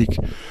other cheek,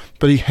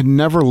 but he had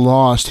never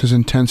lost his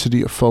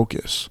intensity of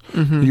focus.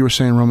 Mm-hmm. You were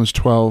saying Romans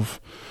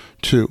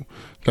 12:2.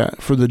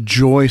 That for the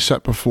joy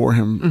set before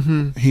him,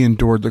 mm-hmm. he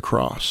endured the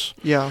cross.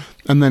 Yeah.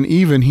 And then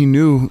even he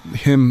knew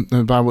him,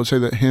 the Bible would say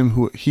that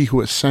he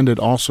who ascended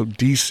also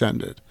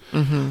descended.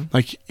 Mm-hmm.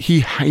 Like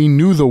he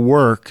knew the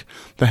work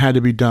that had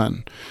to be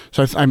done.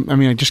 So I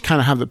mean, I just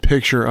kind of have the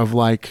picture of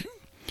like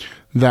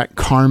that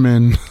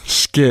Carmen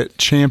skit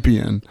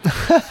champion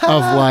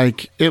of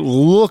like, it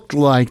looked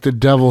like the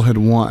devil had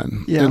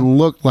won. Yeah. It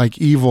looked like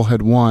evil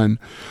had won.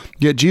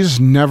 Yet Jesus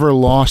never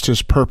lost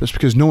his purpose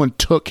because no one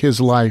took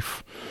his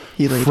life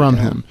He laid it from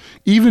down. him.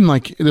 Even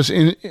like this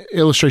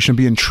illustration of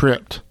being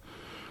tripped,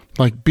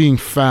 like being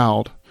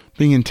fouled,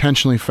 being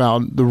intentionally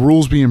fouled, the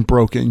rules being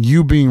broken,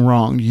 you being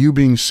wronged, you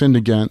being sinned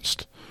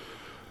against.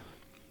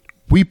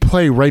 We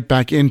play right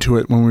back into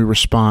it when we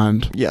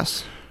respond.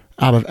 Yes.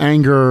 Out of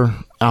anger,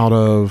 out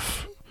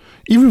of,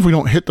 even if we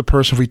don't hit the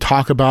person, if we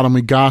talk about them,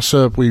 we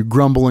gossip, we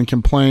grumble and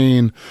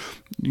complain,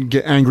 you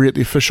get angry at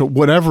the official,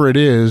 whatever it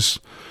is,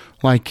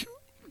 like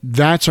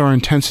that's our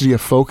intensity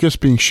of focus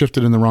being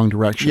shifted in the wrong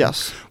direction.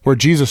 Yes. Where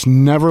Jesus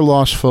never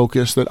lost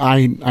focus that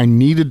I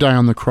need to die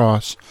on the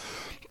cross,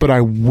 but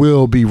I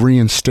will be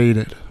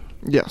reinstated.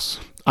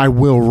 Yes. I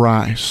will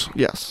rise.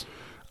 Yes.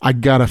 I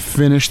got to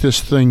finish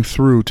this thing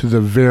through to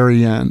the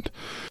very end.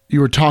 You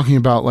were talking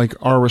about like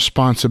our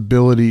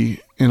responsibility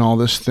in all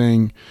this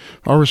thing.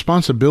 Our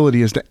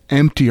responsibility is to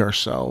empty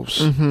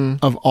ourselves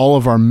of all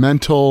of our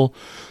mental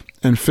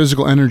and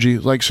physical energy.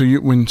 Like, so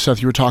when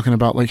Seth, you were talking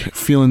about like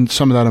feeling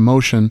some of that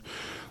emotion,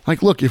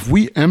 like, look, if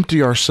we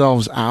empty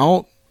ourselves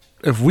out,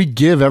 if we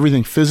give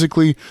everything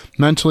physically,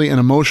 mentally,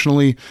 and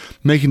emotionally,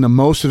 making the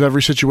most of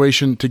every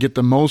situation to get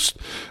the most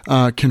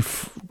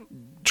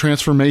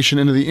transformation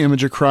into the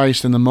image of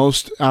Christ and the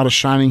most out of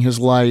shining his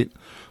light,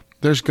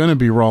 there's going to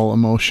be raw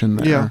emotion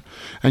there. Yeah.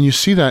 And you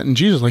see that in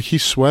Jesus, like he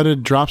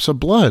sweated drops of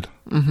blood.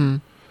 Mm-hmm.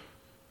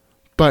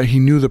 But he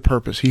knew the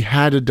purpose. He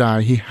had to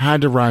die. He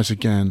had to rise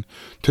again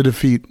to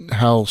defeat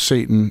hell,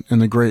 Satan,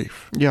 and the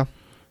grave. Yeah.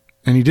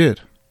 And he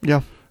did.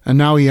 Yeah. And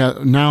now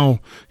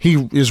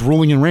he is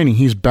ruling and reigning.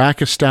 He's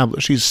back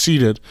established. He's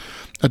seated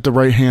at the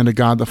right hand of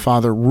God the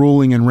Father,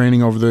 ruling and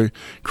reigning over the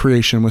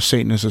creation with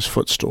Satan as his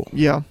footstool.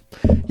 Yeah.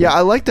 Yeah,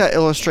 I like that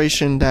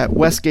illustration that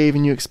Wes gave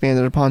and you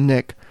expanded upon,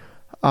 Nick.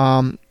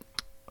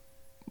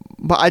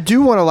 But I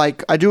do want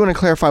to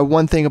clarify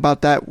one thing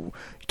about that. You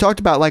talked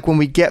about like when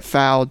we get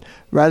fouled,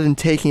 rather than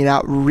taking it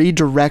out,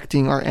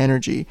 redirecting our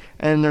energy.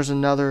 And there's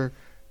another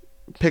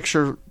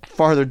picture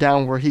farther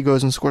down where he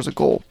goes and scores a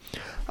goal.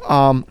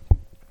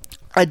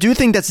 I do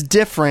think that's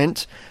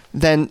different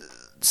than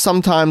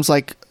sometimes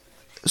like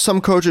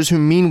some coaches who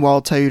mean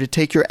well tell you to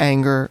take your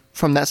anger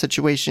from that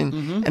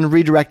situation and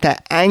redirect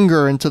that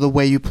anger into the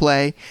way you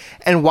play,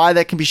 and why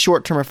that can be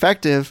short-term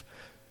effective,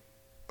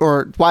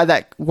 or while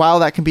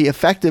that can be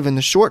effective in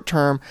the short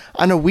term.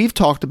 I know we've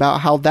talked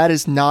about how that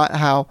is not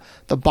how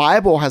the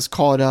Bible has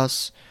called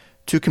us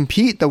to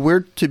compete, that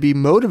we're to be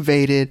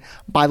motivated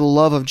by the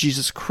love of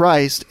Jesus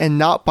Christ and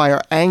not by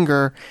our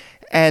anger.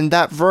 And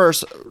that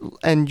verse,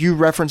 and you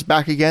reference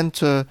back again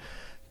to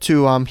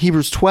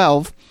Hebrews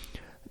 12,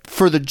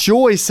 for the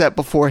joy set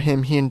before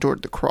him, he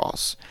endured the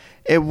cross.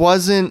 It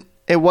wasn't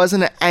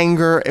an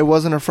anger, it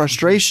wasn't a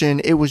frustration,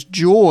 it was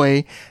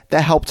joy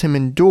that helped him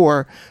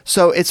endure.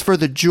 So it's for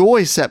the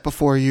joy set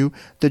before you,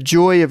 the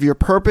joy of your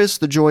purpose,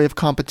 the joy of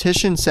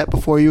competition set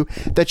before you,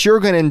 that you're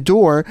going to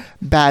endure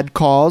bad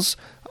calls,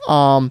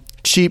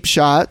 cheap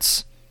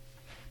shots,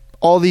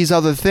 all these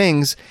other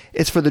things.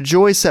 It's for the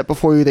joy set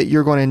before you that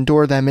you're going to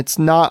endure them. It's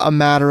not a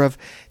matter of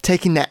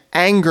taking that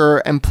anger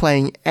and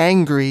playing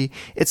angry.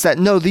 It's that,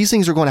 no, these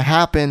things are going to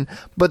happen,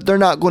 but they're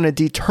not going to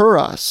deter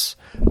us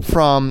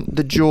from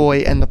the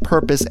joy and the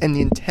purpose and the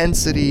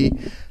intensity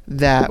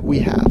that we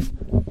have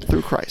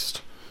through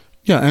Christ.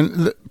 Yeah, and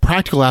the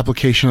practical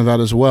application of that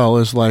as well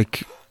is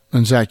like,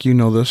 and Zach, you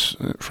know this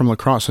from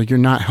lacrosse, like you're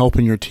not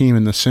helping your team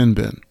in the sin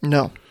bin.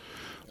 No.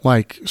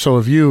 Like,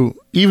 so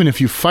even if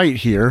you fight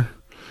here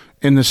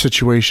in this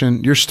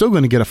situation, you're still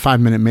going to get a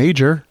 5-minute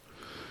major.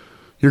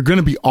 You're going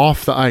to be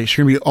off the ice.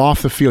 You're going to be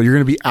off the field. You're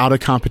going to be out of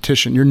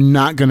competition. You're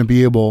not going to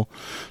be able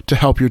to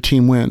help your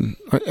team win.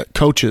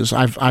 Coaches,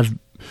 I've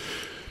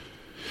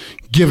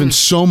given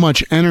so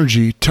much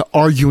energy to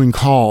arguing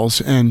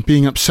calls and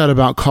being upset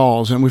about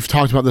calls, and we've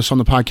talked about this on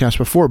the podcast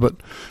before, but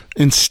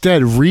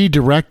instead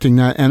redirecting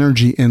that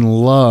energy in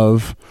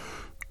love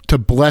to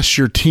bless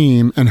your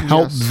team and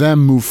help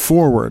them move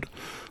forward.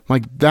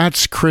 Like,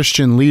 that's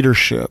Christian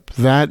leadership.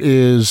 That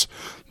is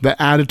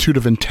the attitude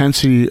of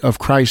intensity of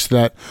Christ,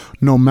 that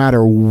no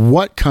matter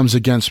what comes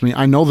against me,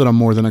 I know that I'm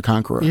more than a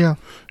conqueror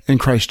in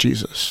Christ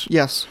Jesus.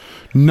 Yes.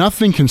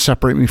 Nothing can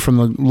separate me from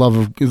the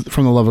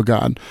love of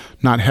God.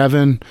 Not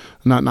heaven,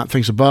 not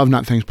things above,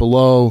 not things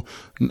below,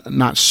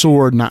 not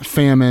sword, not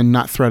famine,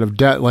 not threat of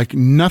death. Like,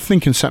 nothing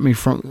can set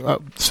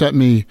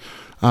me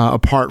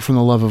apart from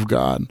the love of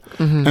God.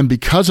 Mm-hmm. And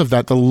because of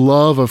that, the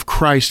love of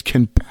Christ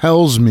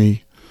compels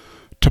me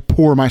to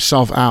pour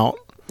myself out.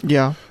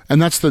 Yeah.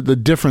 And that's the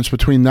difference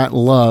between that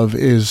love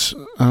is,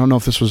 I don't know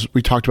if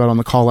we talked about on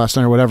the call last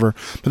night or whatever,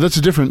 but that's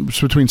the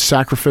difference between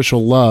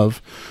sacrificial love,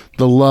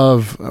 the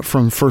love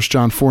from 1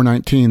 John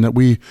 4:19, that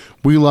we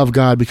love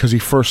God because he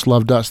first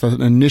loved us. That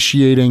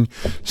initiating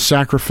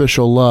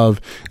sacrificial love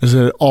is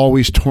that it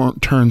always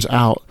turns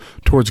out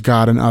towards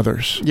God and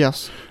others.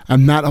 Yes.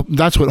 And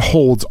that's what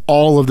holds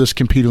all of this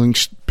competing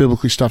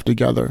biblically stuff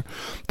together,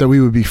 that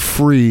we would be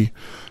free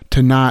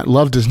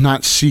love does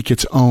not seek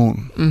its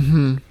own.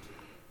 Mm-hmm.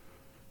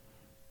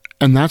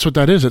 And that's what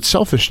that is. It's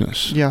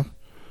selfishness. Yeah.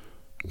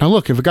 Now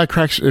look, if a guy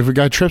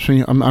trips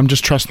me, I'm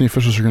just trusting the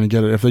officials are going to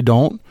get it. If they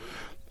don't,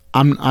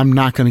 I'm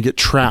not going to get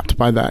trapped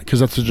by that, because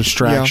that's a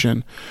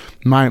distraction.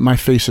 Yeah. My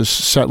face is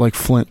set like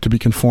flint to be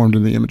conformed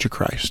in the image of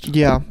Christ.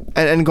 Yeah.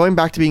 And going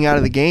back to being out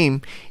of the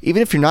game,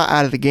 even if you're not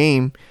out of the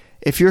game,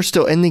 if you're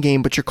still in the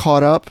game but you're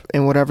caught up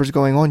in whatever's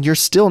going on, you're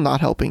still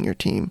not helping your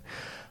team.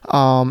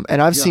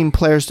 And I've seen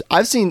players,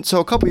 so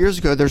a couple years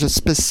ago, there's a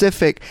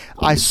specific,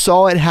 I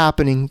saw it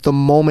happening the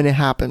moment it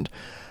happened.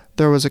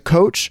 There was a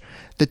coach,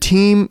 the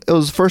team, it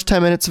was the first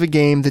 10 minutes of a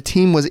game, the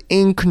team was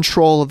in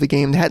control of the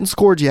game. They hadn't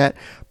scored yet,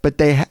 but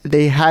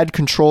they had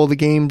control of the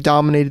game,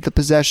 dominated the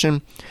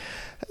possession.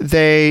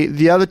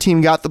 The other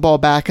team got the ball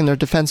back in their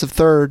defensive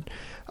third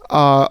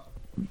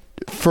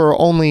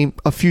for only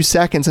a few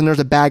seconds, and there's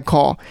a bad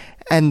call.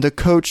 And the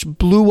coach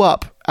blew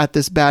up at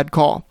this bad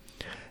call.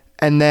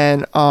 And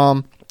then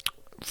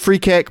free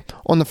kick.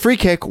 On the free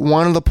kick,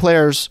 one of the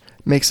players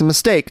makes a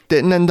mistake.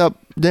 Didn't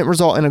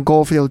result in a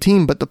goal for the other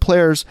team, but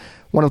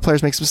one of the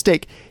players makes a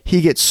mistake.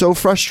 He gets so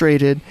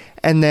frustrated,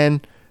 and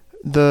then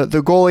the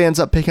goalie ends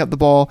up picking up the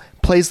ball,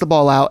 plays the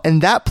ball out,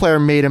 and that player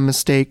made a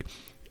mistake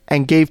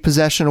and gave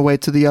possession away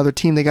to the other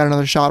team. They got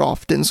another shot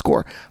off, didn't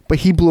score, but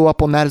he blew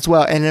up on that as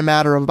well. And in a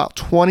matter of about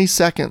 20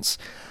 seconds,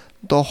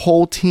 the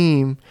whole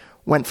team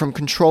went from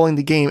controlling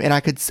the game, and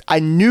I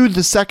knew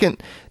the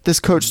second this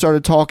coach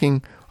started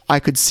talking, I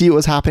could see it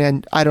was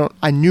happening.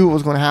 I knew it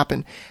was going to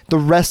happen. The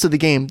rest of the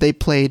game, they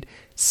played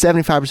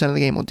 75% of the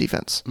game on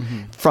defense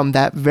from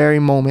that very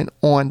moment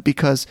on,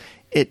 because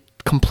it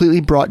completely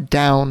brought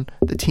down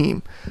the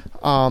team.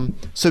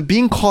 So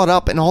being caught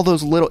up in all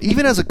those little,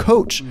 even as a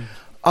coach,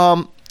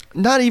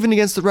 not even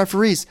against the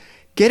referees,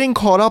 getting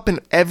caught up in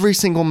every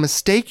single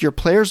mistake your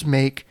players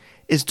make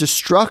is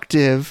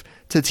destructive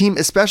to the team,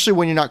 especially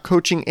when you're not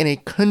coaching in a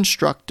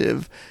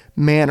constructive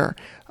manner.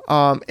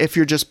 If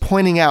you're just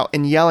pointing out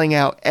and yelling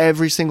out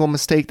every single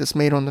mistake that's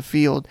made on the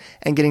field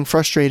and getting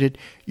frustrated,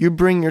 you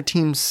bring your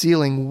team's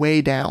ceiling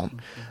way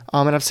down.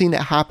 And I've seen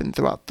that happen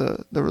throughout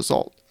the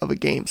result of a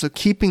game. So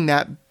keeping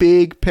that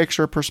big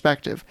picture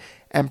perspective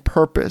and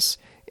purpose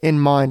in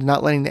mind,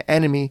 not letting the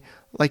enemy,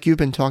 like you've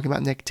been talking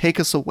about, Nick, take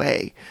us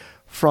away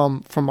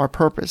from our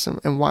purpose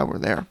and why we're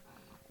there.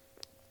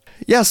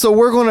 Yeah, so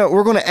we're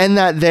gonna end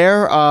that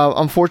there.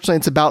 Unfortunately,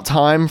 it's about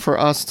time for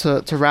us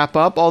to wrap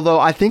up. Although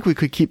I think we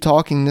could keep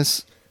talking.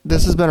 This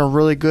has been a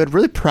really good,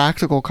 really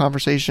practical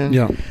conversation.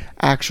 Yeah,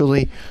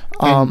 actually.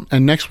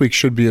 And next week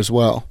should be as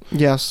well.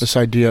 Yes. This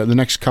idea, the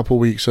next couple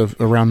weeks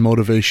around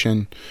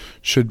motivation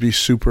should be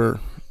super,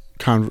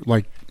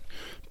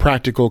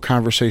 practical,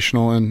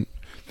 conversational, and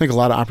I think a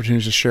lot of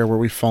opportunities to share where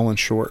we've fallen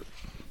short.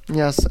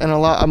 Yes, and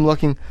I'm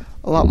looking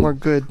a lot more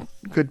good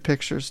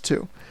pictures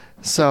too.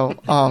 So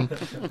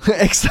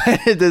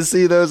excited to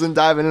see those and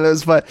dive into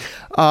those. But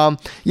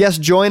yes,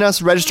 join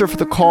us, register for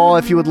the call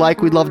if you would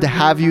like. We'd love to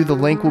have you. The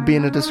link will be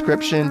in the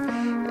description.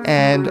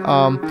 And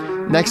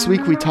next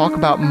week we talk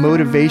about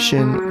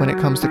motivation when it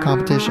comes to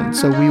competition.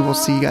 So we will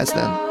see you guys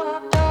then.